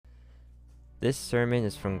This sermon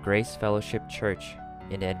is from Grace Fellowship Church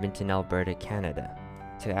in Edmonton, Alberta, Canada.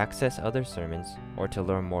 To access other sermons or to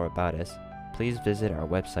learn more about us, please visit our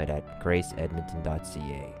website at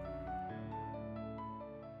graceedmonton.ca.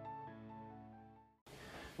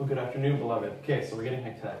 Well, good afternoon, beloved. Okay, so we're getting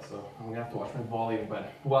high tech, so I'm going to have to watch my volume,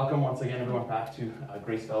 but welcome once again, everyone, back to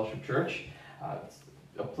Grace Fellowship Church. It's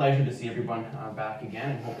a pleasure to see everyone back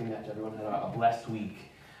again, and hoping that everyone had a blessed week.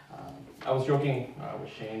 I was joking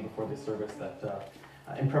with Shane before this service that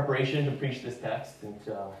in preparation to preach this text, and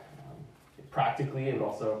practically, and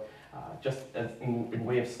also just as in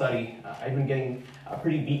way of study, I've been getting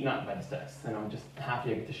pretty beaten up by this text, and I'm just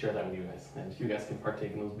happy I get to share that with you guys, and you guys can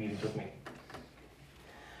partake in those beatings with me.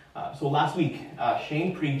 So last week,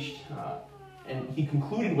 Shane preached, and he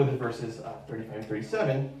concluded with the verses 35 and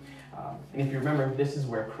 37. And if you remember, this is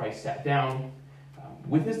where Christ sat down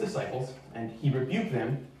with his disciples, and he rebuked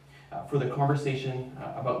them for the conversation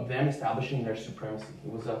about them establishing their supremacy.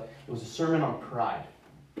 It was a sermon on pride.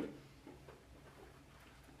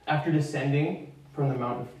 After descending from the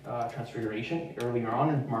Mount of Transfiguration earlier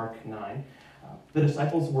on in Mark 9, the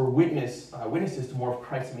disciples were witnesses to more of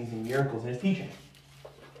Christ's amazing miracles in his teaching.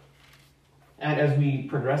 And as we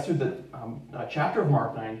progress through the chapter of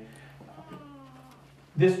Mark 9,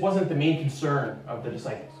 this wasn't the main concern of the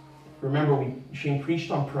disciples. Remember, Shane preached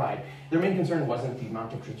on pride. Their main concern wasn't the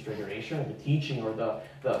Mount of Transfiguration or the teaching or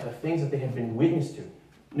the things that they had been witness to.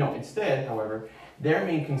 No, instead, however, their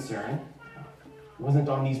main concern wasn't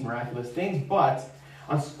on these miraculous things, but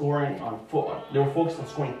on they were focused on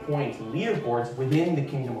scoring points and leaderboards within the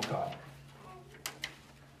kingdom of God.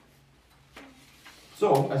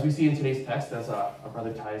 So, as we see in today's text, as our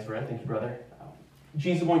brother Ty has read, thank you, brother,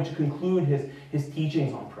 Jesus is going to conclude his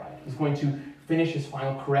teachings on pride. He's going to finish his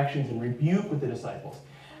final corrections and rebuke with the disciples.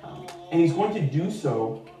 And he's going to do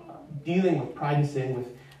so dealing with pride and sin with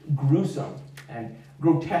gruesome and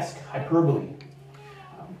grotesque hyperbole.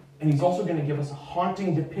 And he's also going to give us a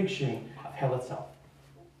haunting depiction of hell itself.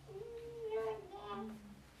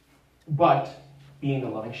 But, being the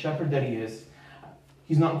loving shepherd that he is,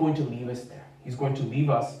 he's not going to leave us there. He's going to leave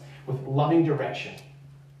us with loving direction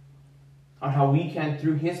on how we can,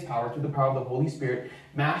 through his power, through the power of the Holy Spirit,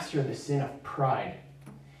 master the sin of pride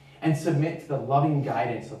and submit to the loving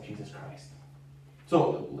guidance of Jesus Christ.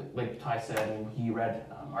 So, like Ty said, and he read,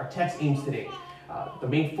 our text aims today. The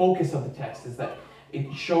main focus of the text is that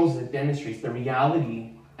it shows and demonstrates the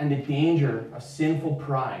reality and the danger of sinful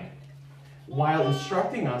pride, while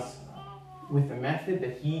instructing us with the method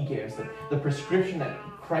that he gives, the prescription that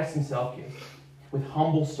Christ himself gives, with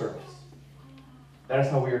humble service. That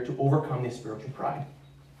is how we are to overcome this spiritual pride.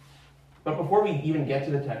 But before we even get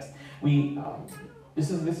to the text, this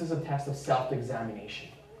is a text of self-examination.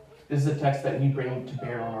 This is a text that we bring to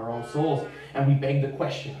bear on our own souls, and we beg the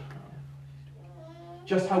question,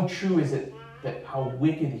 just how true is it that how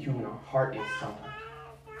wicked the human heart is sometimes?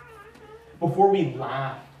 Before we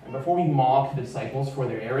laugh and before we mock the disciples for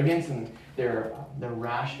their arrogance and their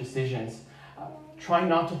rash decisions, try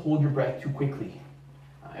not to hold your breath too quickly.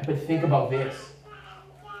 But think about this.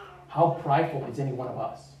 How prideful is any one of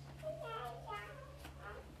us?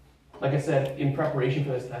 Like I said, in preparation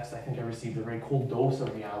for this text, I think I received a very cold dose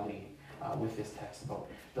of reality with this text about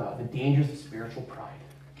the dangers of spiritual pride,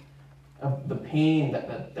 of the pain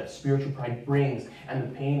that spiritual pride brings, and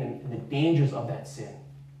the pain and the dangers of that sin.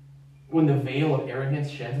 When the veil of arrogance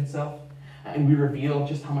sheds itself, and we reveal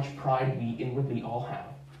just how much pride we inwardly all have.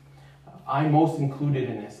 I most included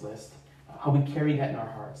in this list, how we carry that in our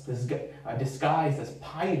hearts. This is disguised as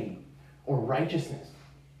piety or righteousness.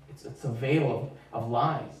 It's a veil of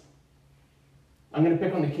lies. I'm going to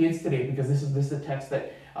pick on the kids today because this is a text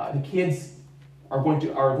that the kids are going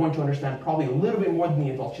to understand probably a little bit more than the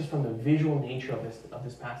adults, just from the visual nature of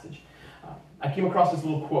this passage. I came across this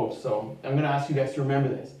little quote, so I'm going to ask you guys to remember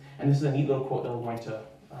this. And this is a neat little quote that we're going to,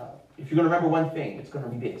 if you're going to remember one thing, it's going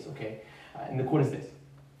to be this, okay? And the quote is this.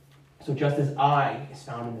 So just as I is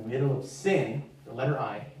found in the middle of sin, the letter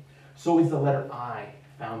I, so is the letter I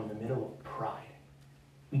found in the middle of pride.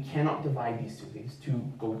 We cannot divide these two. These two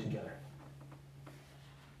go together.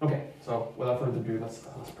 Okay, so without further ado, let's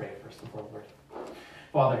pray first before the word.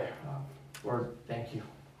 Father, Lord, thank you.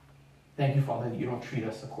 Thank you, Father, that you don't treat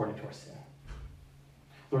us according to our sin.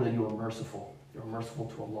 Lord, that you are merciful. You're merciful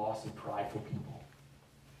to a lost and prideful people.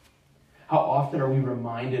 How often are we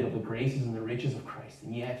reminded of the graces and the riches of Christ,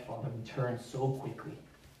 and yet, Father, we turn so quickly.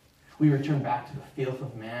 We return back to the filth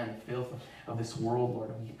of man, the filth of this world, Lord,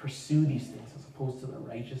 and we pursue these things as opposed to the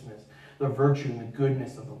righteousness, the virtue, and the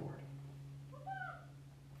goodness of the Lord.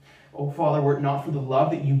 Oh, Father, were it not for the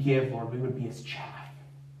love that you give, Lord, we would be as chaff,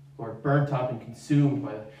 Lord, burnt up and consumed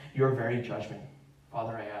your very judgment.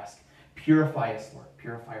 Father, I ask, purify us, Lord.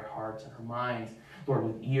 Purify our hearts and our minds, Lord,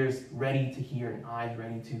 with ears ready to hear and eyes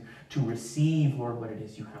ready to receive, Lord, what it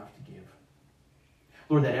is you have to give.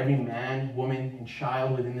 Lord, that every man, woman, and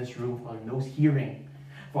child within this room, Father, those hearing,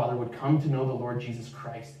 Father, would come to know the Lord Jesus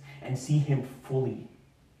Christ and see him fully.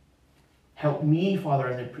 Help me, Father,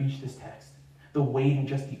 as I preach this text, the weight and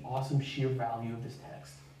just the awesome sheer value of this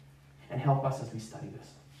text. And help us as we study this.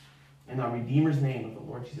 In our Redeemer's name of the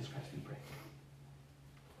Lord Jesus Christ we pray.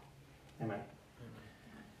 Amen.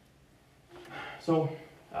 So,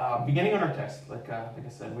 beginning on our text, like I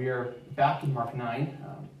said, we are back in Mark 9.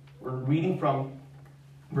 We're reading from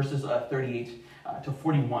verses 38 to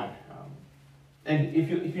 41. And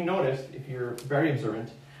if you noticed, if you're very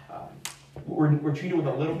observant, we're treated with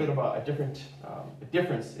a little bit of a difference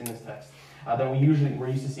in this text than we're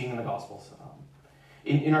used to seeing in the Gospels.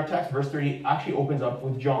 In our text, verse 38 actually opens up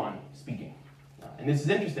with John speaking. And this is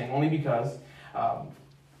interesting only because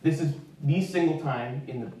this is the single time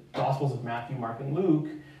in the Gospels of Matthew, Mark, and Luke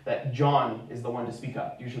that John is the one to speak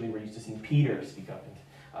up. Usually we're used to seeing Peter speak up,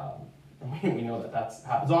 and we know that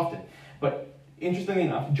happens often. But interestingly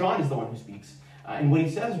enough, John is the one who speaks. And what he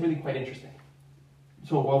says is really quite interesting.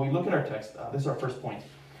 So while we look at our text, this is our first point.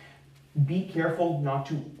 Be careful not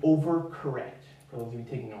to overcorrect. For those of you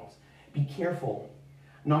taking notes, be careful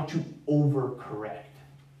not to overcorrect.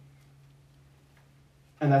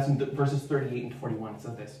 And that's in verses 38 and 41. It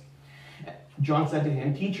says this. John said to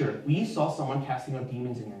him, "Teacher, we saw someone casting out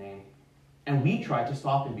demons in your name, and we tried to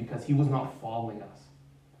stop him because he was not following us."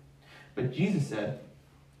 But Jesus said,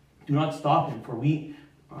 "Do not stop him,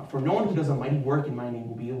 for no one who does a mighty work in my name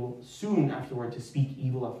will be able soon afterward to speak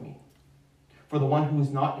evil of me. For the one who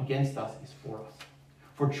is not against us is for us.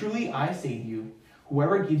 For truly I say to you,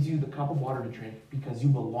 whoever gives you the cup of water to drink because you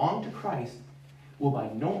belong to Christ will by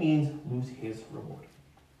no means lose his reward."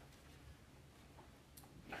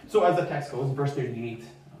 So as the text goes, in verse 38,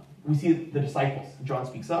 we see the disciples. John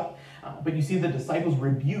speaks up, but you see the disciples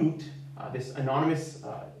rebuked this anonymous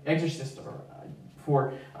exorcist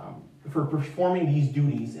for performing these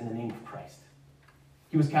duties in the name of Christ.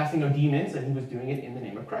 He was casting out demons, and he was doing it in the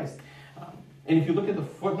name of Christ. And if you look at the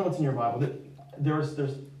footnotes in your Bible, there's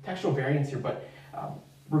textual variants here, but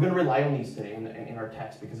we're going to rely on these today in our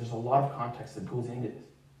text because there's a lot of context that goes into this.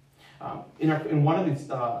 In one of these,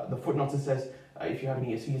 the footnotes, it says, if you have an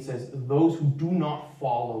ESV, it says, "those who do not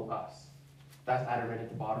follow us." That's added right at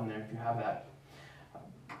the bottom there if you have that.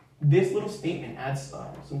 This little statement adds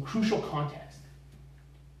some crucial context,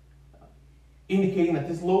 indicating that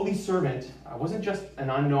this lowly servant wasn't just an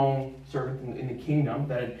unknown servant in the kingdom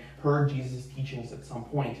that had heard Jesus' teachings at some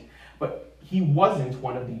point, but he wasn't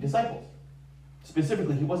one of the disciples.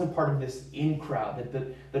 Specifically, he wasn't part of this in crowd that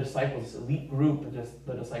the disciples, this elite group that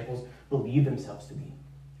the disciples believed themselves to be.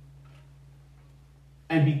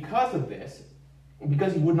 And because of this,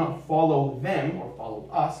 because he would not follow them or follow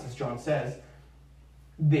us, as John says,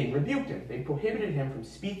 they rebuked him. They prohibited him from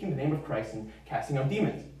speaking the name of Christ and casting out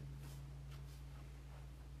demons.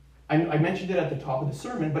 I mentioned it at the top of the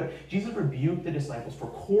sermon, but Jesus rebuked the disciples for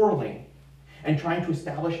quarreling and trying to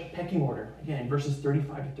establish a pecking order. Again, in verses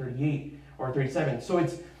 35 to 38 or 37. So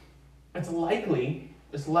it's likely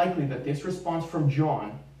that this response from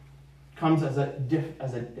John comes as a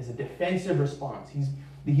defensive response.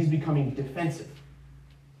 He's becoming defensive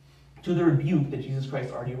to the rebuke that Jesus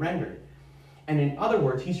Christ already rendered. And in other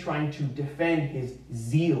words, he's trying to defend his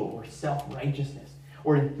zeal or self-righteousness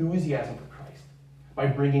or enthusiasm for Christ by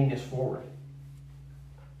bringing this forward.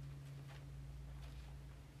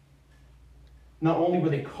 Not only were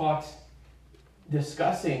they caught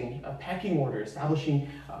discussing a pecking order, establishing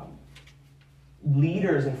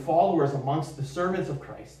leaders and followers amongst the servants of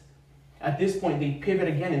Christ, at this point they pivot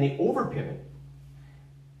again and they over-pivot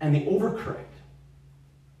and they overcorrect.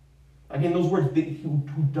 Again, those words, who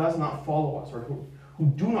does not follow us, or who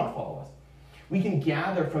do not follow us. We can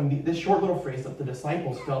gather from this short little phrase that the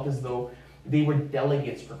disciples felt as though they were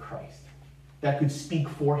delegates for Christ that could speak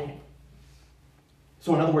for him.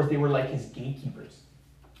 So in other words, they were like his gatekeepers.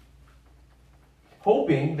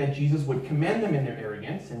 Hoping that Jesus would commend them in their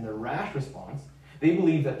arrogance and their rash response, they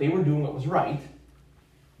believed that they were doing what was right.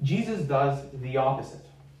 Jesus does the opposite.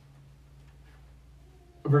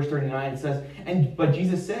 Verse 39 says, But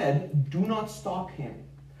Jesus said, "Do not stop him,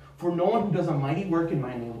 for no one who does a mighty work in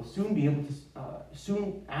my name will soon be able to,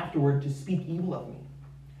 soon afterward to speak evil of me.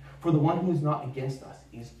 For the one who is not against us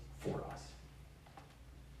is for us."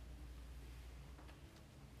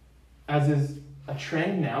 As is a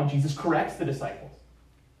trend now, Jesus corrects the disciples.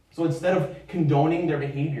 So instead of condoning their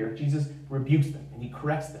behavior, Jesus rebukes them and he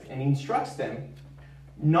corrects them and he instructs them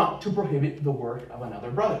not to prohibit the work of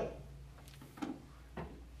another brother.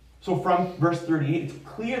 So from verse 38, it's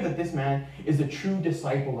clear that this man is a true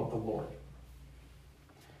disciple of the Lord.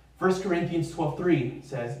 1 Corinthians 12:3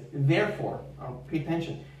 says, therefore, pay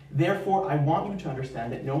attention, therefore I want you to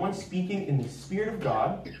understand that no one speaking in the Spirit of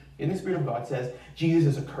God, says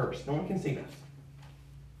Jesus is accursed. No one can say that.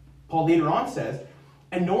 Paul later on says,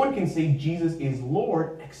 and no one can say Jesus is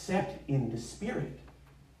Lord except in the Spirit.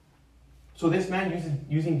 So this man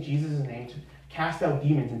using Jesus' name to cast out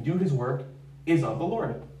demons and do his work is of the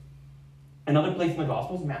Lord. Another place in the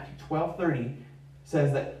Gospels, Matthew 12:30,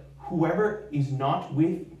 says that whoever is not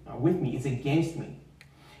with me is against me,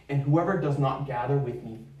 and whoever does not gather with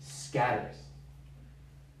me scatters.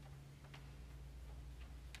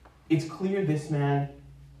 It's clear this man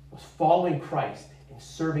was following Christ and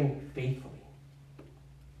serving faithfully.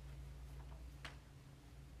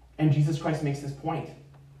 And Jesus Christ makes this point.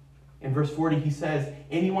 In verse 40, he says,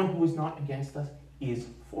 anyone who is not against us is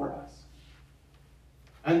for us.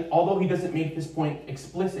 And although he doesn't make this point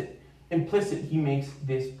implicit, he makes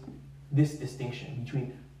this distinction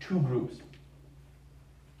between two groups.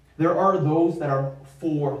 There are those that are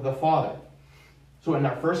for the Father. So in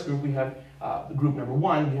our first group, we have group number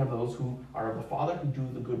one, we have those who are of the Father, who do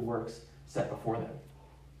the good works set before them.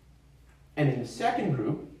 And in the second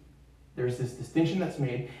group, there's this distinction that's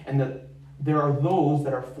made, and that there are those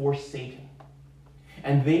that are for Satan.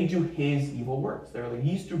 And they do his evil works. There are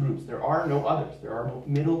these two groups. There are no others. There are no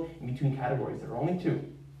middle in between categories. There are only two.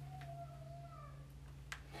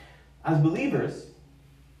 As believers,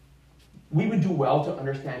 we would do well to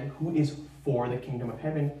understand who is for the kingdom of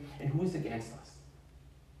heaven and who is against us.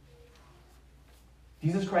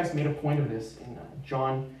 Jesus Christ made a point of this in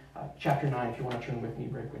John chapter 9, if you want to turn with me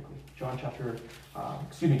very quickly. John chapter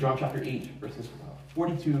 8, verses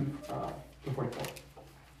 42 to 44.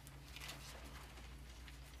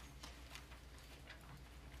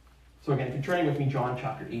 So again, if you're turning with me, John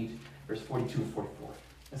chapter 8, verse 42 and 44.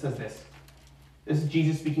 It says this. This is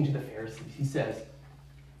Jesus speaking to the Pharisees. He says,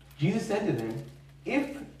 Jesus said to them,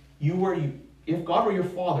 if God were your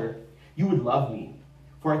Father, you would love me,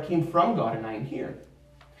 for I came from God and I am here.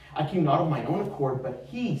 I came not of my own accord, but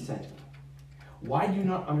he sent me. Why do you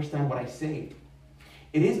not understand what I say?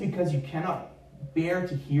 It is because you cannot bear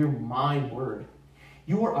to hear my word.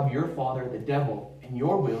 You are of your father, the devil, and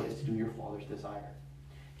your will is to do your father's desire.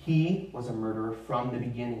 He was a murderer from the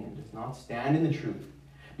beginning and does not stand in the truth,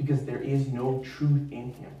 because there is no truth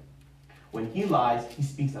in him. When he lies, he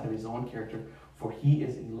speaks out of his own character, for he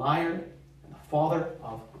is a liar and the father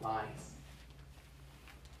of lies.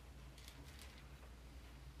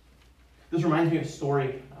 This reminds me of a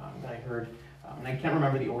story that I heard, and I can't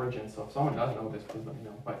remember the origin, so if someone does know this, please let me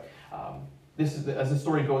know. But this is, as the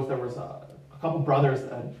story goes, there was a couple brothers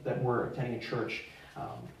that were attending a church,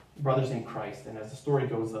 brothers in Christ, and as the story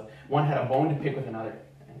goes, one had a bone to pick with another,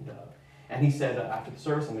 and he said, after the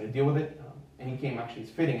service, I'm going to deal with it, and he came, actually,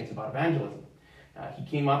 it's fitting, it's about evangelism. He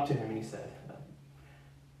came up to him and he said,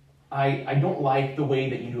 I don't like the way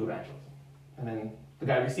that you do evangelism. And then the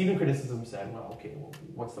guy receiving criticism said, well, okay, well,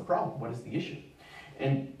 what's the problem? What is the issue?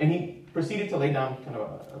 And he proceeded to lay down kind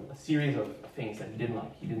of a series of things that he didn't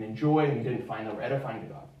like. He didn't enjoy, and he didn't find that were edifying to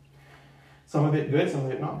God. Some of it good, some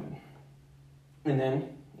of it not good. And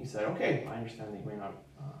then he said, okay, I understand that you may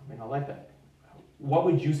not like that. What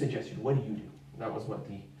would you suggest you do? What do you do? That was what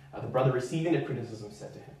the brother receiving the criticism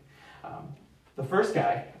said to him. The first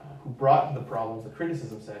guy who brought the problems, the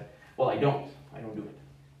criticism, said, well, I don't do it.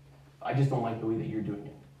 I just don't like the way that you're doing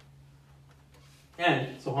it.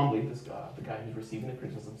 And so humbly, the guy who's receiving the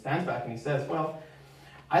criticism stands back and he says, well,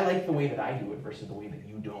 I like the way that I do it versus the way that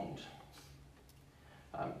you don't.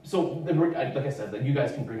 So, like I said, that you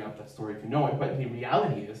guys can bring up that story if you know it, but the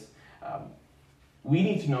reality is we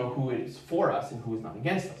need to know who is for us and who is not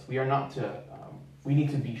against us. We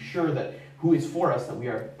need to be sure that who is for us, that we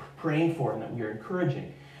are praying for and that we are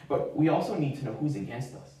encouraging. But we also need to know who's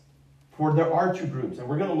against us. For there are two groups, and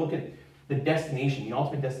we're going to look at the destination, the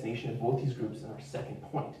ultimate destination of both these groups in our second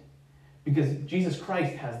point. Because Jesus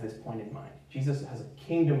Christ has this point in mind. Jesus has a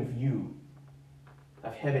kingdom view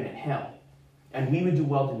of heaven and hell. And we would do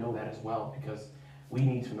well to know that as well, because we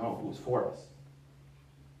need to know who is for us.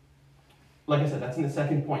 Like I said, that's in the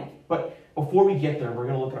second point. But before we get there, we're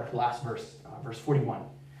going to look at our last verse, verse 41.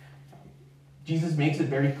 Jesus makes it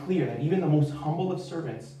very clear that even the most humble of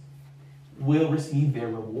servants will receive their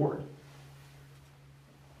reward.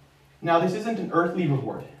 Now, this isn't an earthly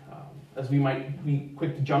reward, as we might be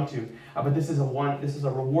quick to jump to, but this is a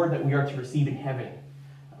reward that we are to receive in heaven.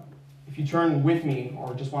 If you turn with me,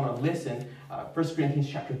 or just want to listen, 1 Corinthians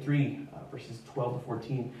chapter 3, verses 12 to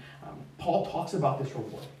 14, Paul talks about this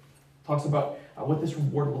reward, talks about what this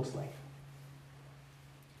reward looks like.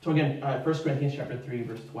 So again, 1 Corinthians chapter 3,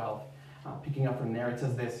 verse 12, picking up from there, it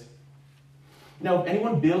says this. Now, if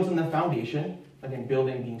anyone builds on the foundation, again,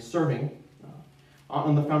 building being serving,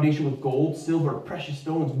 on the foundation with gold, silver, precious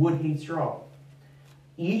stones, wood, hay, straw,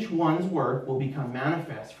 each one's work will become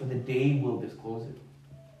manifest, for the day will disclose it.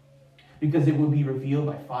 Because it will be revealed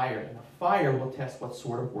by fire, and the fire will test what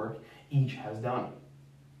sort of work each has done.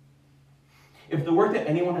 If the work that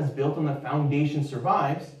anyone has built on the foundation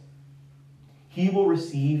survives, he will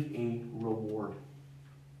receive a reward.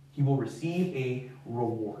 He will receive a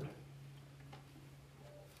reward.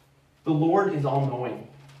 The Lord is all-knowing.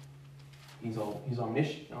 He's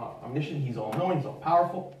omniscient, he's all-knowing, he's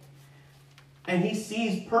all-powerful. And he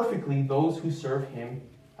sees perfectly those who serve him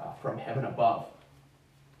from heaven above.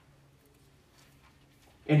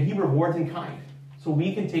 And he rewards in kind. So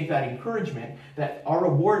we can take that encouragement that our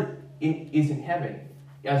reward is in heaven.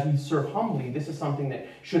 As we serve humbly, this is something that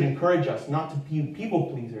should encourage us not to be people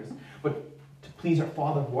pleasers, but to please our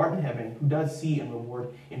Father who art in heaven, who does see and reward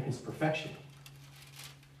in his perfection.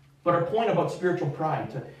 But our point about spiritual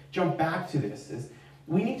pride, to jump back to this, is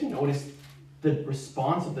we need to notice the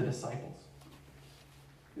response of the disciples.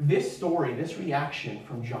 This story, this reaction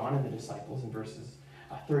from John and the disciples in verses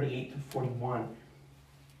 38 to 41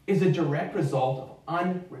 is a direct result of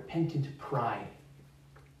unrepentant pride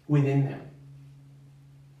within them.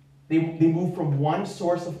 They move from one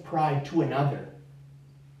source of pride to another.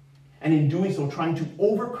 And in doing so, trying to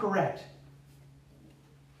overcorrect,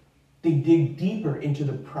 they dig deeper into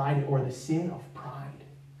the pride or the sin of pride.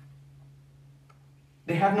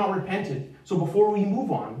 They have not repented. So before we move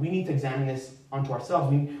on, we need to examine this onto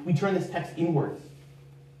ourselves. We turn this text inwards.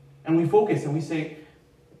 And we focus and we say,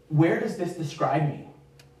 where does this describe me?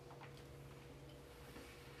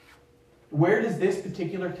 Where does this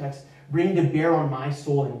particular text bring to bear on my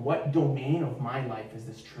soul? In what domain of my life is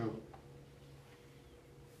this true?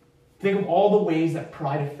 Think of all the ways that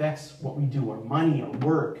pride affects what we do, our money, our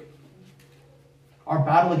work, our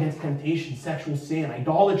battle against temptation, sexual sin,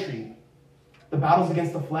 idolatry, the battles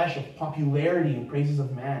against the flesh of popularity and praises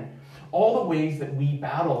of man. All the ways that we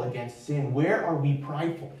battle against sin. Where are we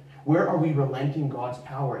prideful? Where are we relenting God's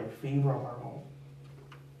power in favor of our own?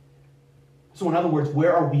 So in other words,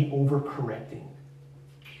 where are we overcorrecting?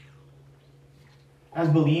 As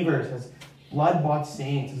believers, as blood-bought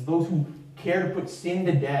saints, as those who care to put sin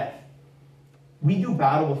to death, we do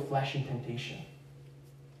battle with flesh and temptation.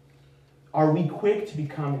 Are we quick to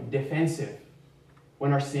become defensive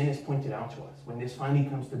when our sin is pointed out to us, when this finally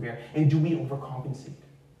comes to bear? And do we overcompensate?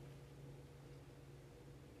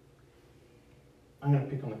 I'm going to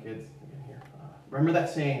pick on the kids again here. Remember that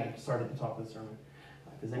saying I started at the top of the sermon?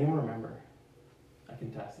 Does anyone remember? I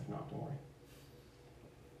can test. If not, don't worry.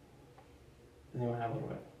 Does anyone have a little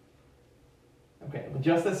bit? Okay, but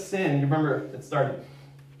just as sin, you remember it started.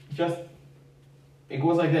 It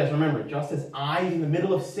goes like this. Remember, just as I is in the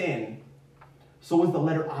middle of sin, so is the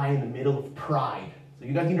letter I in the middle of pride. So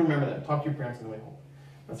you guys need to remember that. Talk to your parents on the way home.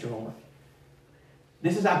 That's your homework.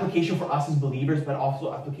 This is application for us as believers, but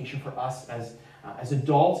also application for us as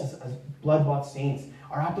adults, as blood-bought saints.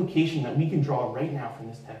 Our application that we can draw right now from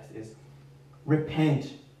this text is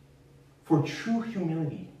repent for true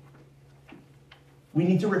humility. We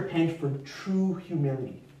need to repent for true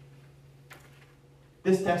humility.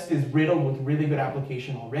 This text is riddled with really good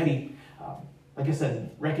application already. Like I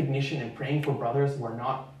said, recognition and praying for brothers who are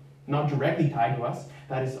not directly tied to us.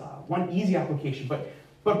 That is one easy application. But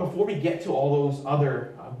before we get to all those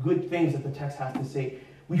other good things that the text has to say,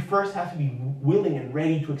 we first have to be willing and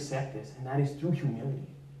ready to accept this, and that is through humility.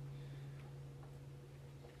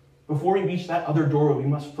 Before we reach that other doorway, we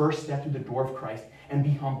must first step through the door of Christ and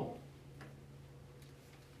be humble.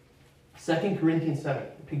 2 Corinthians 7.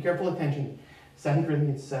 Pay careful attention. 2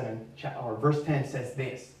 Corinthians 7, or verse 10 says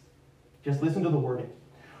this. Just listen to the wording.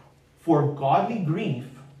 For godly grief,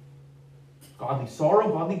 godly sorrow,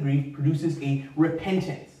 godly grief produces a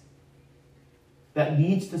repentance that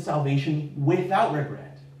leads to salvation without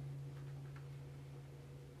regret.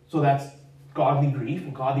 So that's godly grief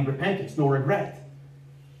and godly repentance, no regret.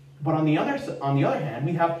 But on the other hand,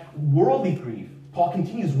 we have worldly grief. Paul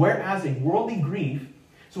continues, whereas a worldly grief,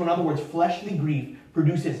 so in other words, fleshly grief,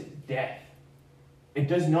 produces death. It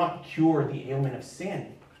does not cure the ailment of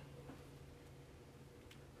sin.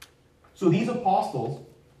 So these apostles,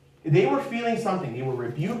 they were feeling something. They were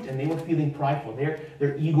rebuked and they were feeling prideful.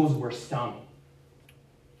 Their egos were stung.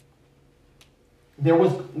 There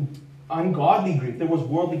was ungodly grief. There was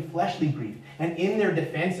worldly, fleshly grief. And in their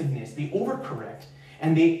defensiveness, they overcorrect.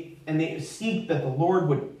 And they they seek that the Lord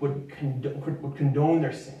would condone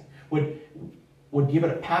their sin, would give it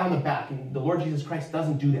a pat on the back. And the Lord Jesus Christ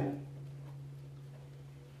doesn't do that.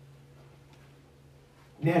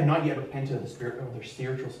 They had not yet repented of their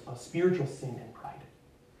spiritual sin and pride.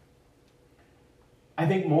 I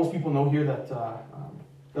think most people know here that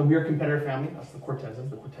we're a competitive family. That's the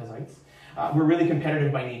Cortezites. We're really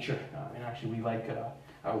competitive by nature, and actually we like,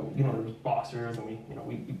 there's boxers, and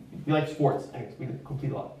we like sports. Anyways, we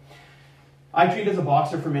compete a lot. I trained as a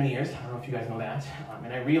boxer for many years. I don't know if you guys know that.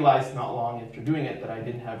 And I realized not long after doing it that I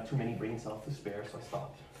didn't have too many brain cells to spare, so I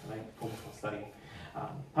stopped and I focused on studying.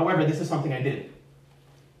 However, this is something I did.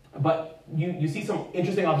 But you see some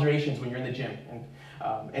interesting observations when you're in the gym. And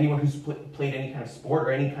anyone who's played any kind of sport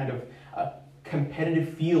or any kind of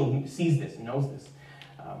competitive field sees this and knows this.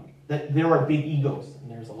 That there are big egos, and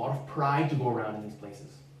there's a lot of pride to go around in these places.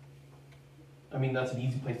 I mean, that's an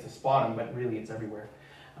easy place to spot them, but really it's everywhere.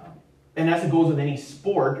 And as it goes with any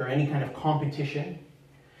sport or any kind of competition,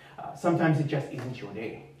 sometimes it just isn't your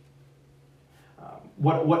day.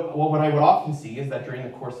 What I would often see is that during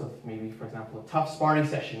the course of maybe, for example, a tough sparring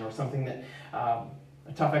session or something that,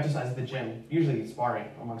 a tough exercise at the gym, usually it's sparring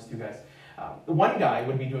amongst two guys, the one guy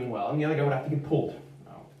would be doing well and the other guy would have to get pulled.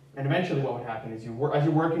 And eventually what would happen is as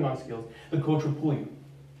you're working on skills, the coach would pull you.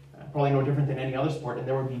 Probably no different than any other sport, and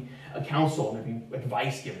there would be a counsel and there'd be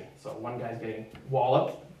advice given. So one guy's getting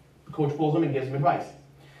walloped, the coach pulls him and gives him advice.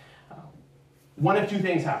 One of two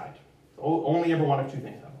things happened. Only ever one of two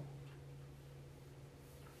things happened.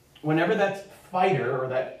 Whenever that fighter or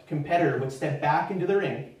that competitor would step back into the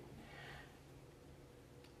ring,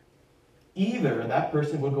 either that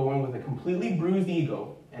person would go in with a completely bruised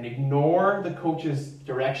ego and ignore the coach's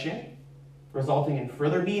direction, resulting in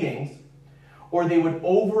further beatings, or they would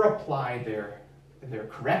over-apply their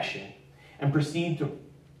correction and proceed to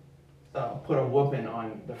put a whooping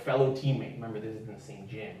on the fellow teammate. Remember, this is in the same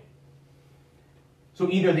gym. So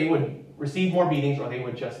either they would receive more beatings or they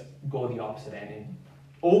would just go the opposite end and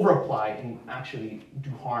over-apply and actually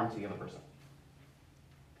do harm to the other person.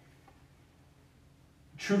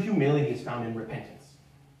 True humility is found in repentance.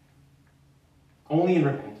 Only in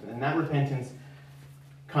repentance. And that repentance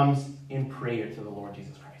comes in prayer to the Lord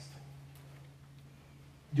Jesus Christ.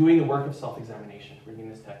 Doing the work of self-examination, reading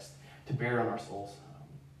this text, to bear on our souls.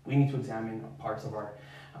 We need to examine parts of our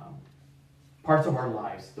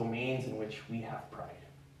lives, domains in which we have pride,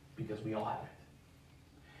 because we all have it.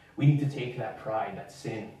 We need to take that pride, that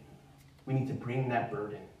sin. We need to bring that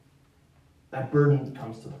burden. That burden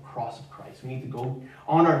comes to the cross of Christ. We need to go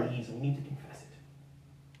on our knees and we need to confess it.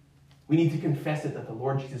 We need to confess it that the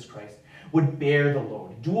Lord Jesus Christ would bear the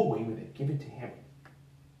load, do away with it, give it to Him.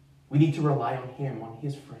 We need to rely on Him, on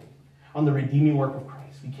His frame, on the redeeming work of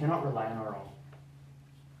Christ. We cannot rely on our own.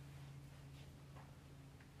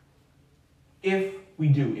 If we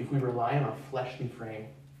rely on our fleshly frame,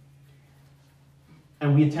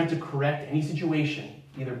 and we attempt to correct any situation,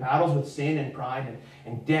 either battles with sin and pride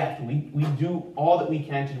and death, we do all that we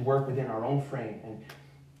can to work within our own frame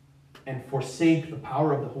and forsake the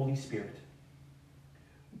power of the Holy Spirit,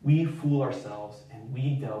 we fool ourselves and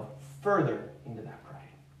we delve further into that pride.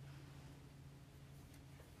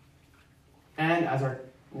 And as our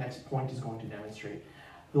next point is going to demonstrate,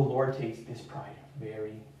 the Lord takes this pride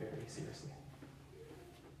very, very seriously.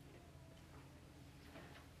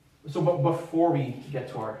 So but before we get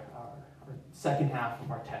to our second half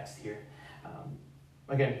of our text here,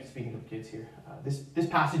 again, speaking of kids here, this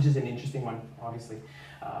passage is an interesting one, obviously.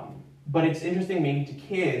 But it's interesting maybe to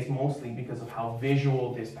kids mostly because of how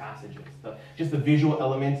visual this passage is. Just the visual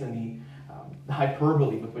elements and the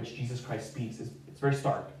hyperbole with which Jesus Christ speaks, it's very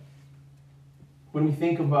stark. When we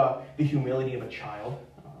think of the humility of a child,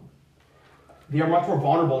 they are much more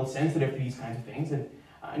vulnerable and sensitive to these kinds of things.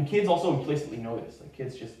 And kids also implicitly know this. Like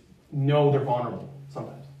kids just know they're vulnerable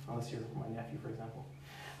sometimes, unless you're my nephew, for example.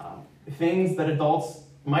 Things that adults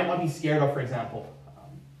might not be scared of, for example.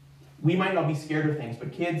 We might not be scared of things,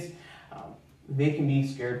 but kids, they can be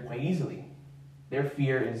scared quite easily. Their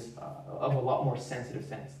fear is of a lot more sensitive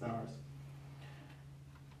sense than ours.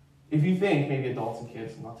 If you think, maybe adults and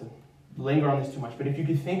kids, not to linger on this too much, but if you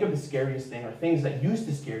could think of the scariest thing or things that used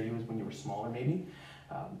to scare you as when you were smaller, maybe,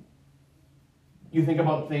 you think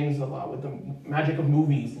about things a lot with the magic of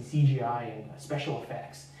movies and CGI and special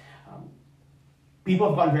effects. People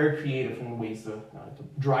have gotten very creative in ways to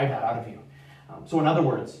drive that out of you. So in other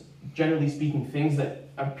words, generally speaking, things that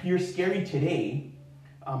appear scary today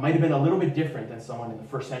might have been a little bit different than someone in the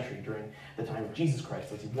first century during the time of Jesus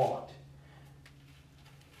Christ as he walked.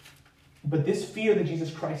 But this fear that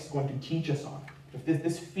Jesus Christ is going to teach us on,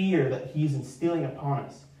 this fear that he's instilling upon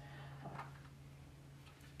us,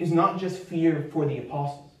 is not just fear for the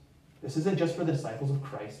apostles. This isn't just for the disciples of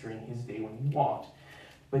Christ during his day when he walked,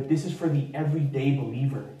 but this is for the everyday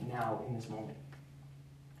believer now in this moment.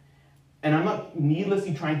 And I'm not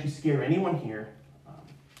needlessly trying to scare anyone here,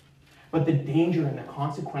 but the danger and the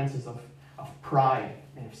consequences of pride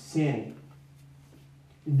and of sin,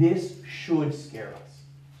 this should scare us.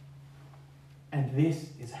 And this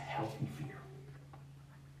is a healthy fear.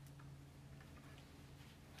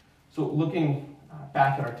 So looking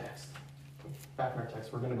back at our text,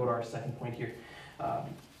 we're going to go to our second point here.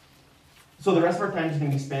 So the rest of our time is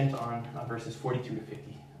going to be spent on verses 42 to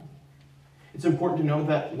 50. It's important to note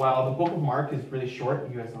that while the book of Mark is really short,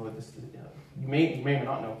 you guys know that this, you may or may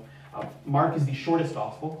not know, Mark is the shortest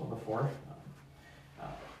gospel of the four.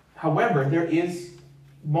 However, there is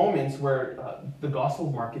moments where the Gospel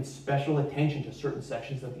of Mark gets special attention to certain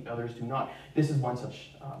sections that the others do not. This is one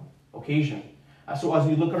such occasion. So as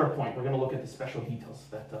we look at our point, we're going to look at the special details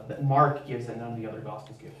that Mark gives that none of the other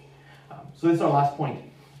Gospels give. So this is our last point.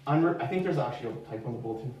 I think there's actually a typo in the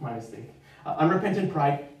bulletin, my mistake. Unrepentant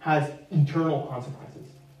pride has eternal consequences.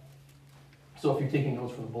 So if you're taking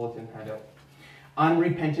notes from the bulletin handout,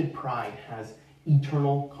 unrepented pride has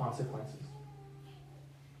eternal consequences.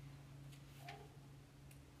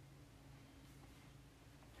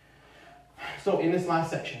 So in this last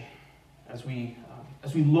section, as we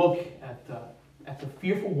look at the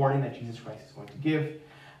fearful warning that Jesus Christ is going to give,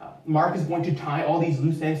 Mark is going to tie all these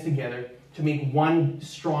loose ends together to make one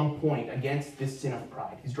strong point against this sin of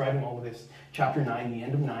pride. He's driving all of this, chapter 9, the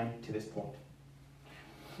end of 9, to this point.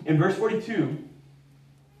 In verse 42,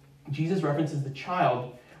 Jesus references the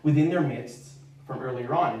child within their midst from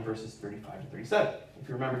earlier on in verses 35 to 37. If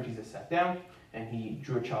you remember, Jesus sat down and he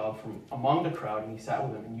drew a child from among the crowd and he sat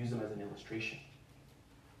with them and used them as an illustration.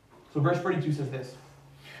 So verse 42 says this: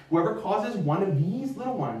 "Whoever causes one of these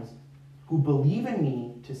little ones who believe in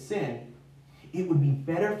me to sin, it would be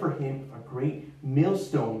better for him if a great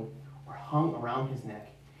millstone were hung around his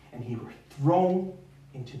neck and he were thrown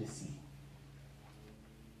into the sea."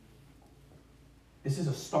 This is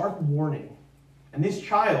a stark warning. And this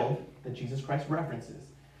child that Jesus Christ references,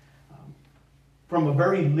 from a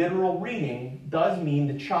very literal reading, does mean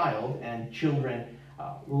the child and children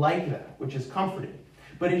like that, which is comforting.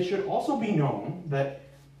 But it should also be known that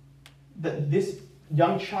this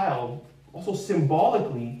young child also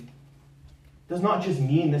symbolically does not just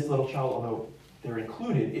mean this little child, although they're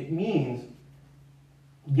included. It means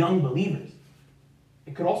young believers.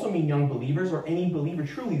 It could also mean young believers or any believer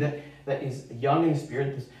truly that is young in the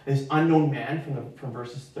spirit, this unknown man from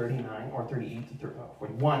verses 39 or 38 to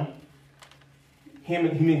 41, him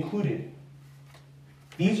included.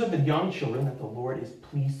 These are the young children that the Lord is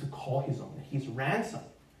pleased to call his own, that he's ransomed.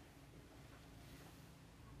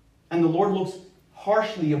 And the Lord looks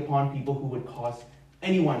harshly upon people who would cause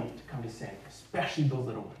anyone to come to sin, especially those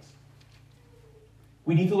little ones.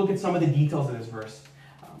 We need to look at some of the details of this verse.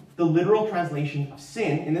 The literal translation of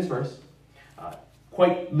sin in this verse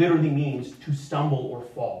quite literally means to stumble or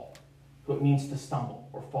fall. So it means to stumble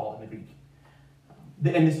or fall in the Greek.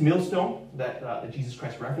 And this millstone that Jesus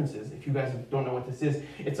Christ references, if you guys don't know what this is,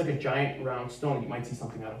 it's like a giant round stone. You might see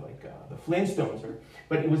something out of like the Flintstones.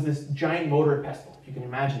 But it was this giant motor pestle, if you can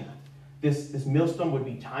imagine that. This millstone would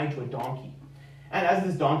be tied to a donkey. And as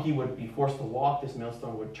this donkey would be forced to walk, this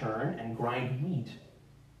millstone would turn and grind wheat.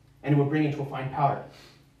 And it would bring it to a fine powder.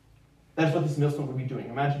 That's what this millstone would be doing.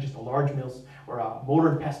 Imagine just a large or a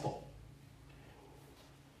motored pestle.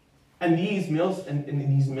 And these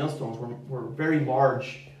millstones were very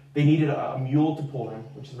large. They needed a mule to pull them,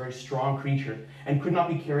 which is a very strong creature, and could not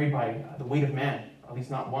be carried by the weight of man, at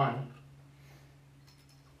least not one.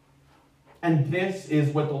 And this is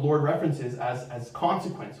what the Lord references as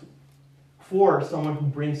consequence for someone who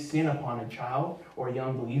brings sin upon a child or a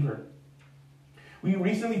young believer. We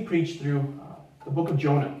recently preached through the book of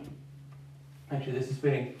Jonah. Actually, this is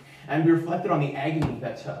fitting. And we reflected on the agony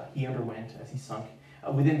that he underwent as he sunk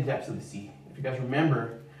within the depths of the sea. If you guys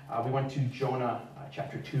remember, we went to Jonah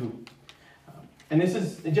chapter 2. And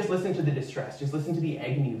just listen to the distress. Just listen to the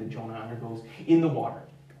agony that Jonah undergoes in the water.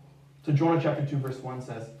 So Jonah chapter 2 verse 1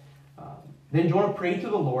 says, "Then Jonah prayed to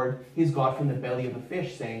the Lord his God from the belly of the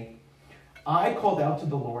fish, saying, I called out to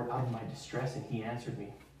the Lord out of my distress, and he answered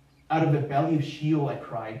me. Out of the belly of Sheol I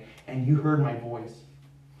cried, and you heard my voice.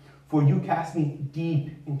 For you cast me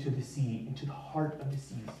deep into the sea, into the heart of the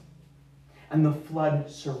seas, and the flood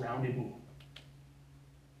surrounded me.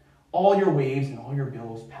 All your waves and all your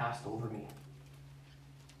billows passed over me.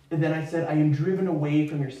 And then I said, I am driven away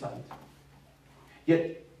from your sight.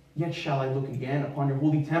 Yet shall I look again upon your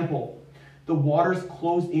holy temple. The waters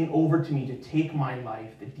closed in over to me to take my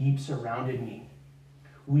life. The deep surrounded me.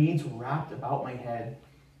 weeds wrapped about my head.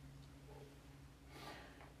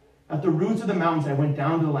 At the roots of the mountains I went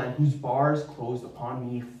down to the land whose bars closed upon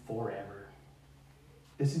me forever.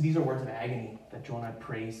 These are words of agony that Jonah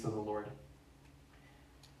prays to the Lord.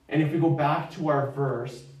 And if we go back to our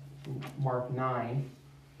verse, Mark 9,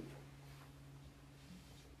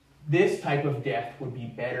 this type of death would be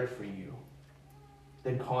better for you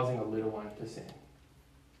than causing a little one to sin.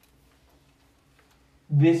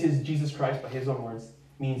 This is Jesus Christ, by his own words,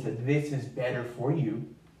 means that this is better for you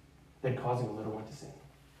than causing a little one to sin.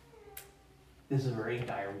 This is a very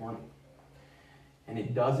dire warning. And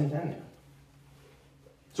it doesn't end there.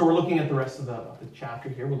 So we're looking at the rest of the chapter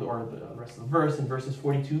here, or the rest of the verse, in verses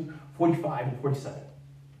 42, 45, and 47.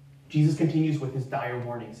 Jesus continues with his dire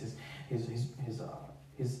warnings, his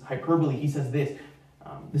hyperbole. He says this,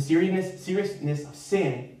 the seriousness of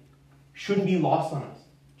sin shouldn't be lost on us.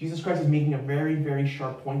 Jesus Christ is making a very, very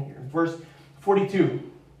sharp point here. In verse 42,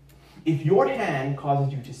 if your hand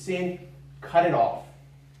causes you to sin, cut it off.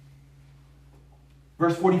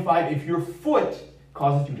 Verse 45, if your foot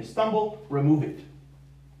causes you to stumble, remove it.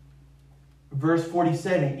 Verse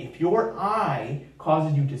 47, if your eye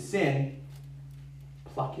causes you to sin,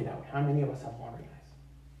 pluck it out. How many of us have wandering eyes?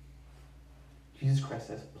 Jesus Christ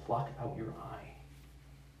says, pluck out your eye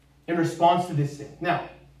in response to this sin. Now,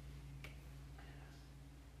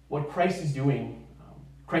 what Christ is doing,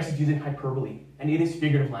 Christ is using hyperbole, and it is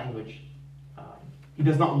figurative language. He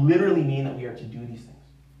does not literally mean that we are to do these things.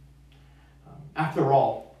 After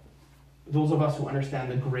all, those of us who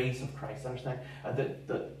understand the grace of Christ, understand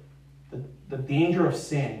the danger of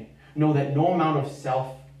sin, know that no amount of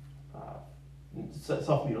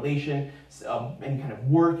self-mutilation, any kind of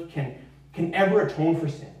work can ever atone for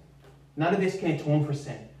sin. None of this can atone for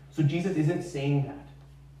sin. So Jesus isn't saying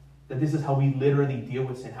that this is how we literally deal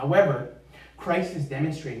with sin. However, Christ is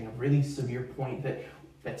demonstrating a really severe point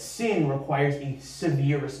that sin requires a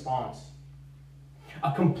severe response.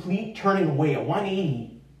 A complete turning away, a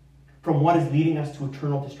 180 from what is leading us to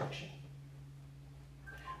eternal destruction.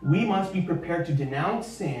 We must be prepared to denounce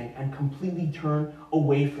sin and completely turn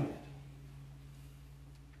away from it.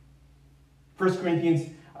 1 Corinthians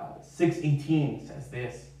 6:18 says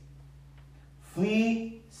this,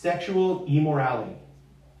 flee sexual immorality.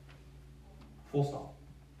 Full stop.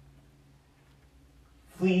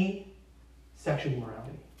 Flee sexual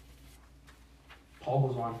immorality. Paul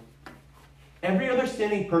goes on. Every other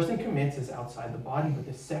sin a person commits is outside the body, but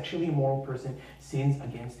the sexually immoral person sins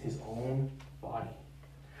against his own body.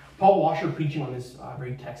 Paul Washer, preaching on this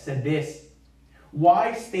very text, said this,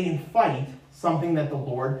 why stay and fight something that the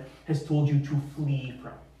Lord has told you to flee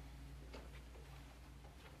from?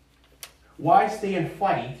 Why stay and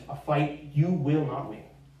fight a fight you will not win?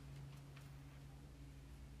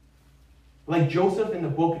 Like Joseph in the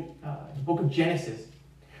book of Genesis,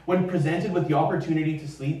 when presented with the opportunity to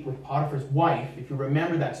sleep with Potiphar's wife, if you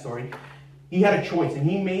remember that story, he had a choice, and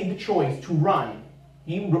he made the choice to run.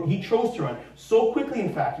 He chose to run so quickly,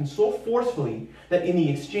 in fact, and so forcefully, that in the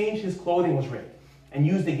exchange his clothing was ripped and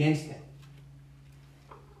used against him.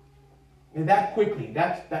 And that quickly,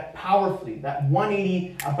 that powerfully, that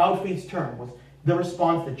 180 about-face turn was the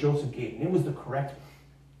response that Joseph gave, and it was the correct one.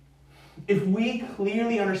 If we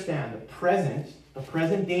clearly understand the present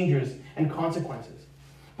dangers and consequences,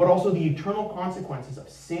 but also the eternal consequences of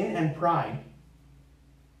sin and pride,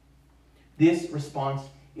 this response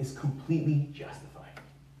is completely justified.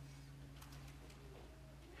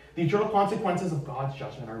 The eternal consequences of God's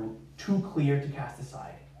judgment are too clear to cast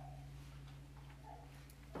aside.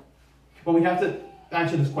 But we have to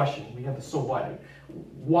answer this question. We have the so what.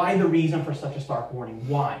 Why the reason for such a stark warning?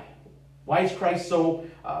 Why? Why is Christ so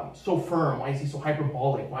firm? Why is he so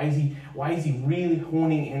hyperbolic? Why is he really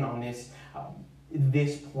honing in on this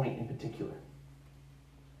point in particular?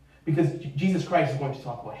 Because Jesus Christ is going to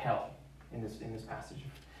talk about hell in this passage,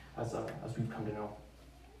 as we've come to know.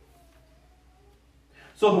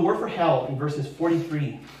 So the word for hell in verses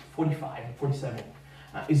 43, 45, and 47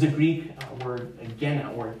 is a Greek word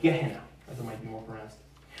Gehenna, or Gehenna, as it might be more pronounced.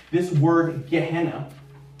 This word Gehenna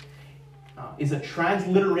is a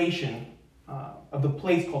transliteration of the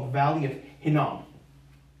place called Valley of Hinnom.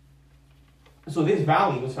 So this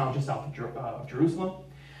valley was found just south of Jerusalem.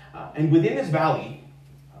 And within this valley,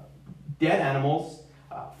 dead animals,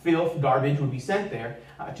 filth, garbage would be sent there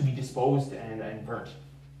to be disposed and burnt.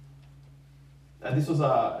 This was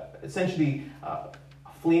essentially a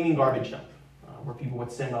flaming garbage dump where people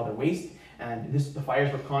would send all their waste, and the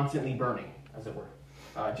fires were constantly burning, as it were,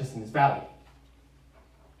 just in this valley.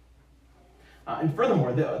 And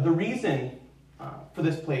furthermore, the reason for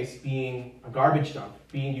this place being a garbage dump,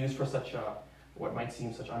 being used for such what might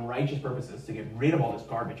seem such unrighteous purposes to get rid of all this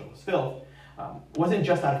garbage, all this filth, wasn't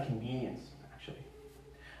just out of convenience, actually.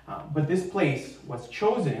 But this place was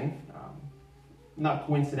chosen, not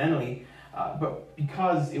coincidentally, but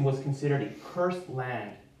because it was considered a cursed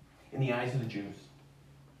land in the eyes of the Jews.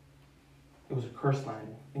 It was a cursed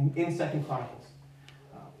land. In 2 Chronicles,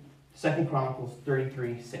 2 Chronicles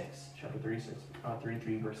 33:6, chapter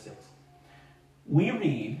 33, verse 6, we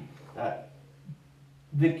read that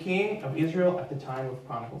the king of Israel at the time of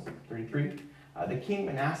Chronicles 33, the king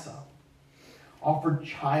Manasseh, offered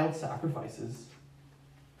child sacrifices,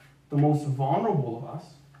 the most vulnerable of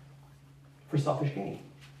us, for selfish gain.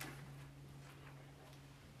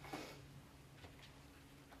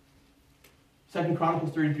 Second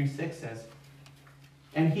Chronicles 33:6 says,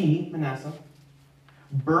 "And he, Manasseh,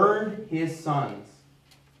 burned his sons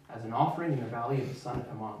as an offering in the valley of the son of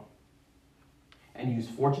Haman, and used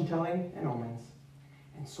fortune-telling and omens,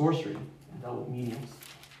 and sorcery, and dealt with mediums,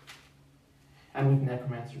 and with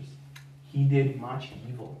necromancers. He did much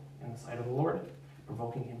evil in the sight of the Lord,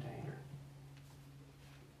 provoking him to anger."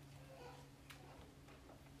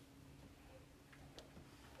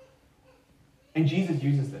 And Jesus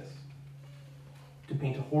uses this to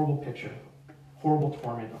paint a horrible picture, horrible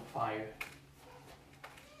torment of fire.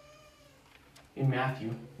 In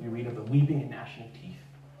Matthew, we read of the weeping and gnashing of teeth.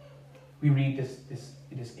 We read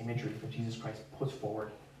this imagery that Jesus Christ puts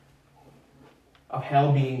forward of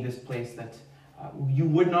hell being this place that you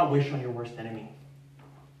would not wish on your worst enemy,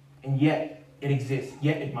 and yet it exists.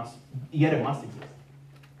 Yet it must exist.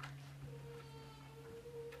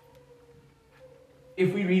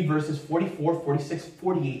 If we read verses 44, 46,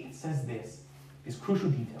 48, it says this crucial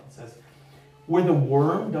detail. It says, "Where the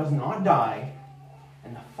worm does not die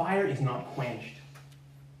and the fire is not quenched."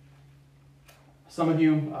 Some of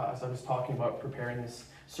you, as I was talking about preparing this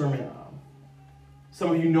sermon,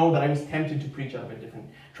 some of you know that I was tempted to preach out of a different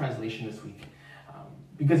translation this week.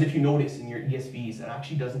 Because if you notice in your ESVs, it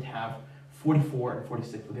actually doesn't have 44 and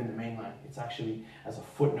 46 within the main line. It's actually as a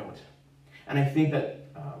footnote. And I think that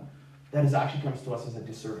that actually comes to us as a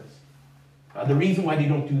disservice. The reason why they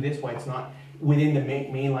don't do this, why it's not within the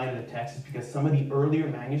main line of the text, is because some of the earlier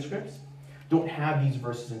manuscripts don't have these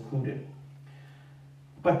verses included.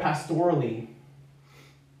 But pastorally,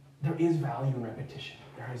 there is value in repetition.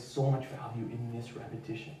 There is so much value in this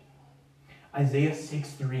repetition. Isaiah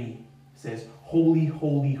 6:3 says, "Holy,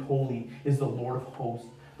 holy, holy is the Lord of hosts.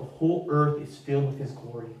 The whole earth is filled with his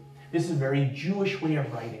glory." This is a very Jewish way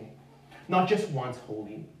of writing. Not just once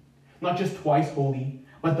holy, not just twice holy,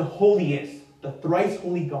 but the holiest, the thrice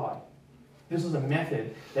holy God. This is a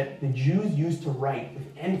method that the Jews used to write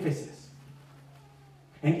with emphasis.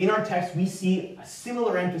 And in our text, we see a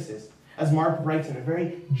similar emphasis as Mark writes in a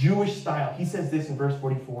very Jewish style. He says this in verse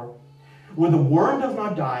 44, "Where the worm does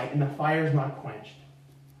not die and the fire is not quenched."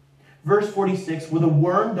 Verse 46, "Where the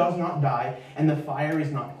worm does not die and the fire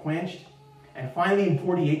is not quenched." And finally in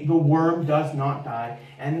 48, "The worm does not die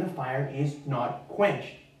and the fire is not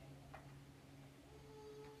quenched."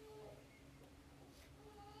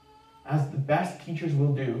 As the best teachers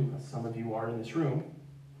will do, as some of you are in this room,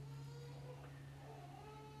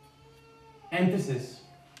 emphasis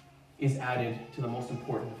is added to the most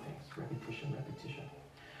important of things. Repetition, repetition.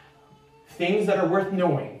 Things that are worth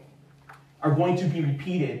knowing are going to be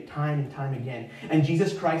repeated time and time again. And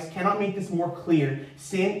Jesus Christ cannot make this more clear.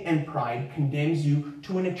 Sin and pride condemns you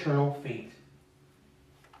to an eternal fate.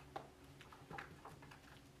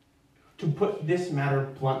 To put this matter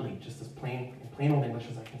bluntly, just as plain old English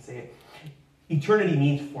as I can say it, eternity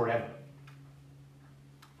means forever.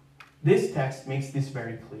 This text makes this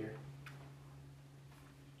very clear.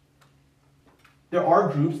 There are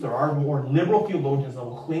groups, there are more liberal theologians that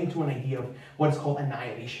will cling to an idea of what is called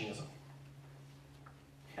annihilationism.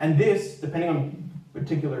 And this, depending on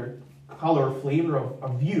particular color or flavor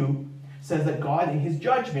of view, says that God in his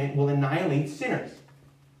judgment will annihilate sinners.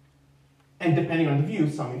 And depending on the view,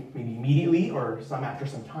 some maybe immediately or some after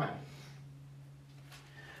some time.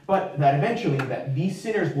 But that eventually that these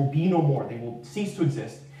sinners will be no more. They will cease to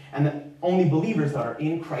exist. And that only believers that are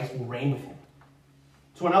in Christ will reign with him.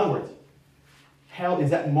 So in other words, hell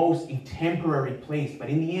is at most a temporary place, but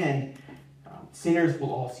in the end, sinners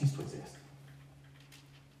will all cease to exist.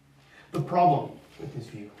 The problem with this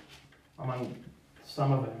view, among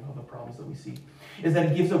some of the problems that we see, is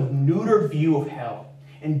that it gives a neuter view of hell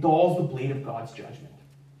and dulls the blade of God's judgment.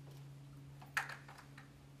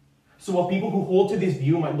 So while people who hold to this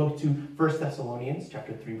view might look to 1 Thessalonians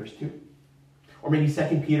chapter 3, verse 2, or maybe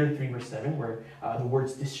 2 Peter 3, verse 7, where the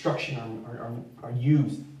words destruction are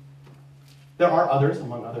used, there are others,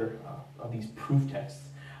 among other of these proof texts.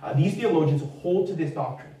 These theologians who hold to this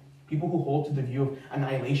doctrine, people who hold to the view of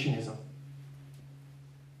annihilationism,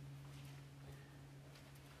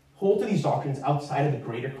 hold to these doctrines outside of the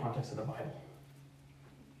greater context of the Bible.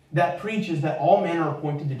 That preaches that all men are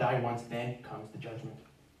appointed to die once, then comes the judgment.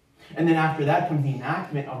 And then after that comes the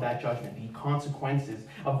enactment of that judgment, the consequences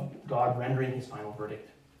of God rendering his final verdict.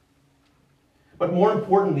 But more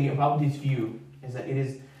importantly about this view is that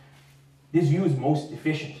this view is most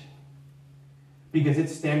deficient because it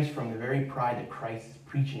stems from the very pride that Christ is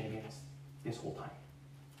preaching against this whole time.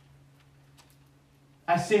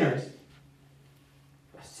 As sinners,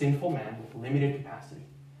 a sinful man with limited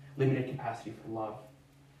capacity for love,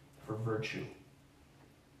 for virtue,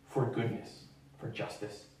 for goodness, for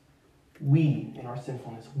justice. We, in our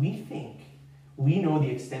sinfulness, we think we know the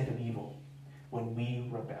extent of evil when we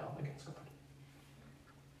rebel against God.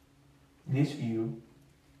 This view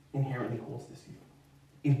inherently holds this view.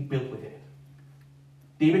 It's built within it.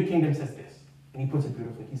 David Kingdom says this, and he puts it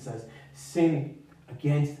beautifully. He says, sin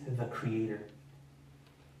against the Creator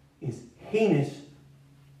is heinous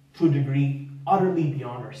to a degree utterly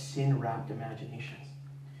beyond our sin-wrapped imaginations,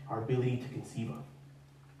 our ability to conceive of.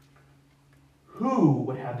 Who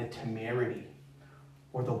would have the temerity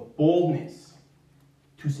or the boldness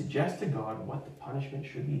to suggest to God what the punishment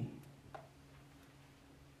should be?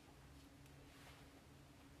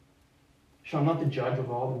 Shall not the judge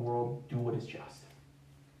of all the world do what is just?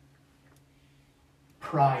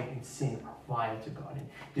 Pride and sin are vile to God and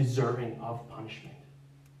deserving of punishment.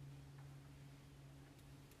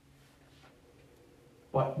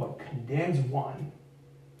 But what condemns one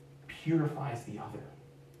purifies the other.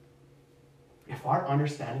 If our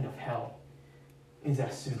understanding of hell is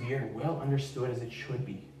as severe and well understood as it should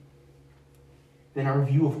be, then our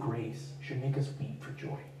view of grace should make us weep for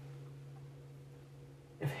joy.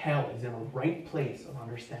 If hell is in a right place of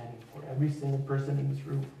understanding for every single person in this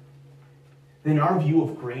room, then our view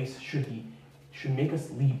of grace should make us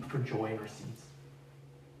leap for joy in our seats.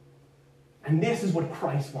 And this is what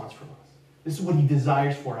Christ wants from us. This is what he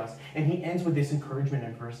desires for us. And he ends with this encouragement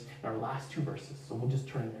in our last two verses. So we'll just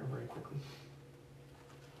turn there very quickly.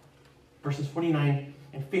 Verses 49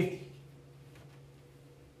 and 50.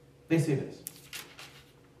 They say this.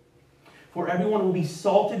 For everyone will be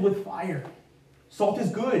salted with fire. Salt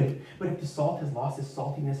is good, but if the salt has lost its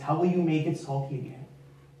saltiness, how will you make it salty again?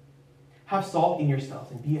 Have salt in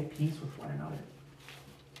yourselves and be at peace with one another.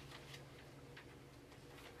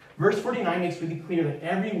 Verse 49 makes really clear that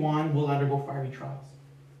everyone will undergo fiery trials.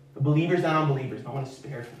 The believers and unbelievers. No one is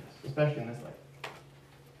spared from this, especially in this life.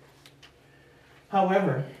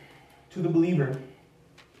 However, to the believer,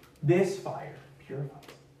 this fire purifies.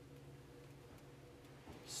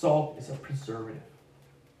 Salt is a preservative.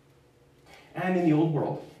 And in the old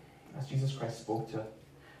world, as Jesus Christ spoke to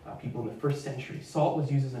people in the first century, salt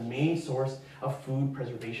was used as a main source of food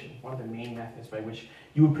preservation, one of the main methods by which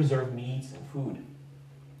you would preserve meats and food.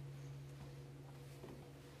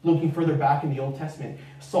 Looking further back in the Old Testament,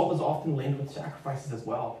 salt was often linked with sacrifices as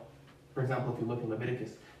well. For example, if you look in Leviticus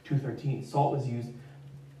 2:13, salt was used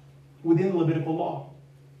within the Levitical law.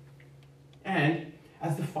 And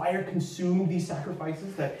as the fire consumed these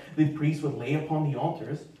sacrifices that the priests would lay upon the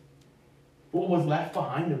altars, what was left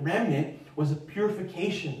behind, the remnant, was a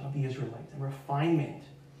purification of the Israelites and refinement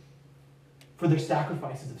for their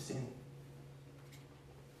sacrifices of sin.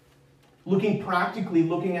 Looking practically,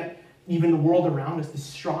 looking at even the world around us, the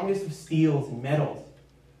strongest of steels and metals,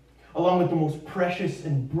 along with the most precious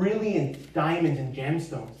and brilliant diamonds and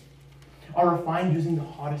gemstones, are refined using the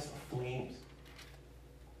hottest of flames.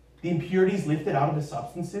 The impurities lifted out of the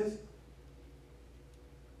substances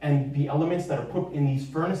and the elements that are put in these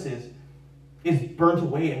furnaces is burnt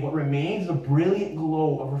away, and what remains is a brilliant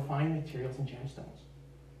glow of refined materials and gemstones.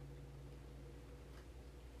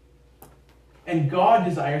 And God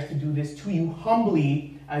desires to do this to you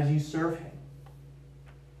humbly as you serve him.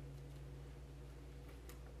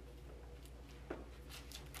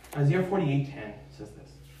 Isaiah 48:10 says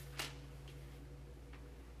this.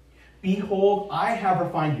 Behold, I have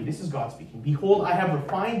refined you. This is God speaking. Behold, I have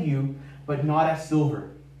refined you, but not as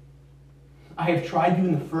silver. I have tried you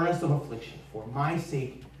in the furnace of affliction. For my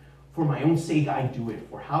sake, for my own sake I do it.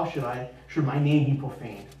 For how should my name be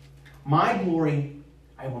profaned? My glory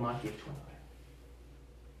I will not give to another.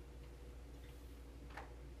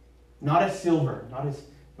 Not as silver, not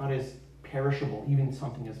as perishable, even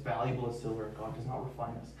something as valuable as silver. God does not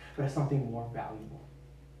refine us, but as something more valuable.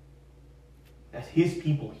 As his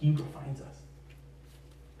people, he refines us.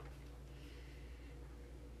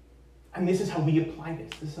 And this is how we apply this.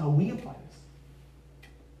 This is how we apply this.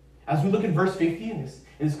 As we look at verse 50, and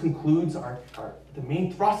this concludes the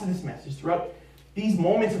main thrust of this message, throughout these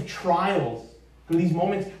moments of trials, in these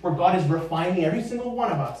moments where God is refining every single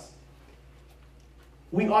one of us,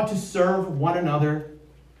 we ought to serve one another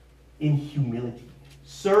in humility.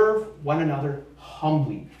 Serve one another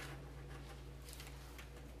humbly.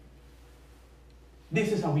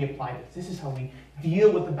 This is how we apply this. This is how we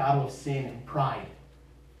deal with the battle of sin and pride.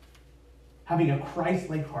 Having a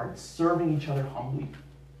Christ-like heart, serving each other humbly.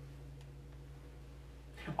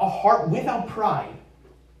 A heart without pride,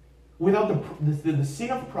 without the sin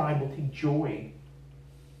of pride, will take joy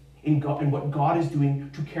in God, in what God is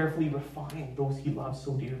doing to carefully refine those he loves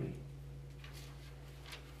so dearly.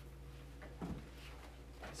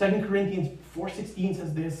 2 Corinthians 4:16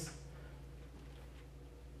 says this.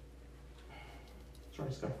 Sorry, I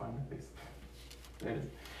just got to find my place. There it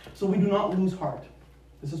is. So we do not lose heart.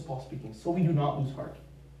 This is Paul speaking. So we do not lose heart.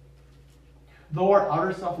 Though our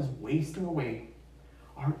outer self is wasting away,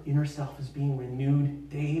 our inner self is being renewed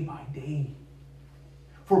day by day.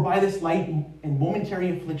 For by this light and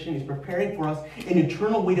momentary affliction is preparing for us an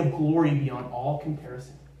eternal weight of glory beyond all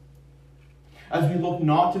comparison. As we look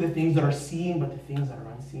not to the things that are seen, but the things that are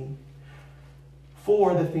unseen.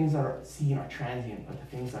 For the things that are seen are transient, but the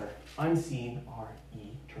things that are unseen are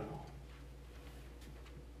eternal.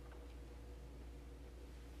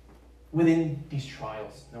 Within these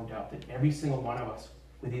trials, no doubt that every single one of us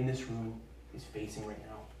within this room is facing right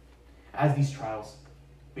now, as these trials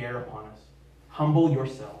bear upon us, humble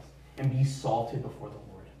yourselves and be salted before the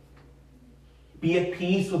Lord. Be at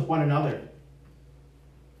peace with one another.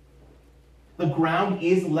 The ground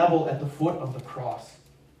is level at the foot of the cross.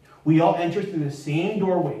 We all enter through the same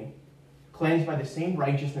doorway, cleansed by the same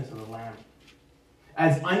righteousness of the Lamb.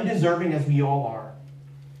 As undeserving as we all are,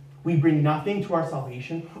 we bring nothing to our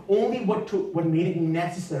salvation, only what made it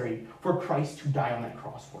necessary for Christ to die on that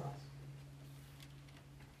cross for us.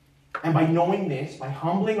 And by knowing this, by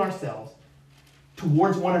humbling ourselves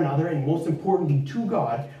towards one another, and most importantly to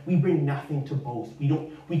God, we bring nothing to boast.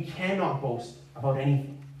 We cannot boast about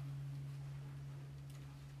anything.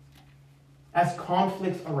 As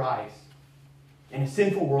conflicts arise in a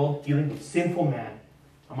sinful world dealing with sinful man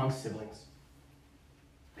among siblings,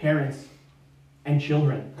 parents, and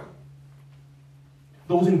children,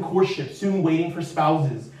 those in courtship soon waiting for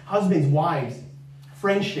spouses, husbands, wives,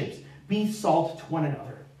 friendships, be salt to one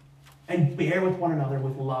another and bear with one another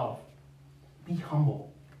with love. Be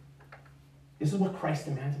humble. This is what Christ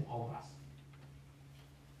demands of all of us.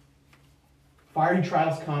 Fiery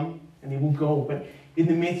trials come and they will go, but in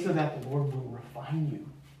the midst of that, the Lord will refine you.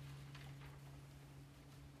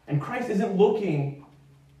 And Christ isn't looking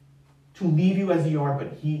to leave you as you are,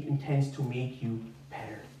 but he intends to make you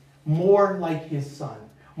better. More like his Son.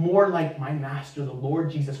 More like my Master, the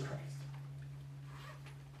Lord Jesus Christ.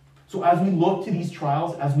 So as we look to these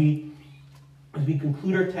trials, as we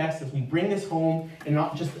conclude our text, as we bring this home, and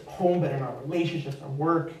not just at home, but in our relationships, our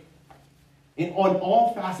work, on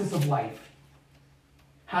all facets of life,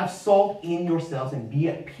 have salt in yourselves and be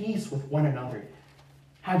at peace with one another.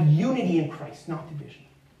 Have unity in Christ, not division.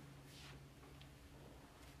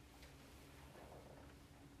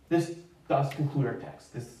 This does conclude our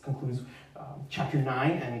text. This concludes chapter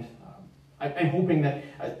 9, and I'm hoping that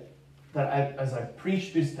as I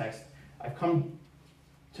preach this text, I've come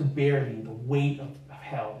to bear the weight of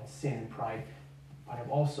hell and sin and pride, but I've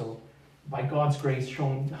also, by God's grace,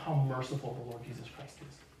 shown how merciful the Lord Jesus Christ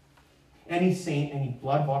is. Any saint, any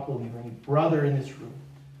blood-bought believer, any brother in this room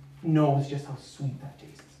knows just how sweet that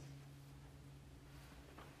taste is.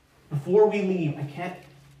 Before we leave,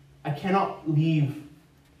 I cannot leave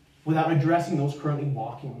without addressing those currently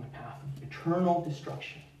walking on the path of eternal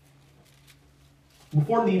destruction.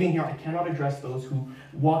 Before leaving here, I cannot address those who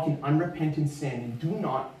walk in unrepentant sin and do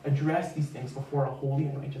not address these things before a holy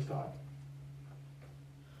and righteous God.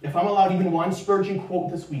 If I'm allowed even one Spurgeon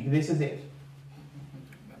quote this week, this is it.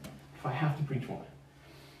 If I have to preach one.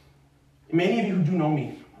 Many of you who do know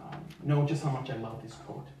me know just how much I love this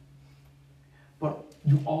quote. But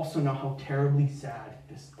you also know how terribly sad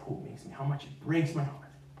this quote makes me, how much it breaks my heart.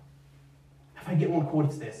 If I get one quote,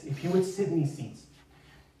 it's this. If you would sit in these seats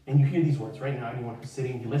and you hear these words right now, anyone who's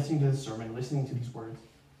sitting, listening to this sermon, listening to these words,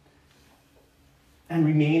 and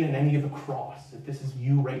remain in any of the cross, if this is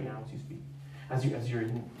you right now as you speak, as you're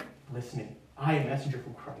listening, I, a messenger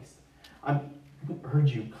from Christ, I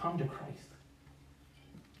urge you, come to Christ.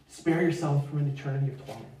 Spare yourselves from an eternity of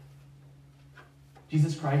torment.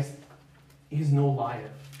 Jesus Christ is no liar.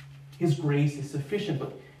 His grace is sufficient,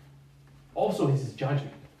 but also is his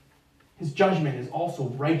judgment. His judgment is also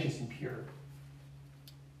righteous and pure.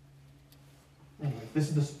 Anyway, this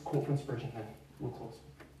is the quote from Spurgeon, then we'll close.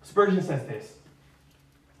 Spurgeon says this.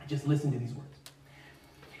 Just listen to these words.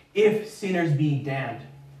 If sinners be damned,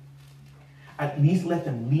 at least let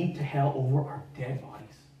them leap to hell over our dead bodies.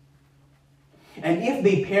 And if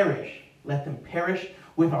they perish, let them perish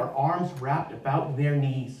with our arms wrapped about their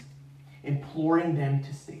knees, imploring them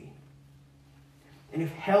to stay. And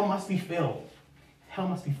if hell must be filled,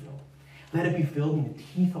 let it be filled in the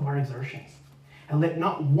teeth of our exertions. And let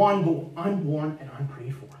not one go unborn and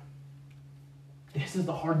unprayed for. This is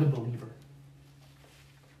the heart of the believer.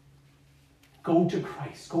 Go to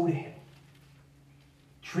Christ, go to him.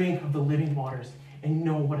 Drink of the living waters and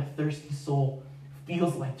know what a thirsty soul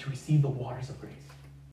feels like to receive the waters of grace.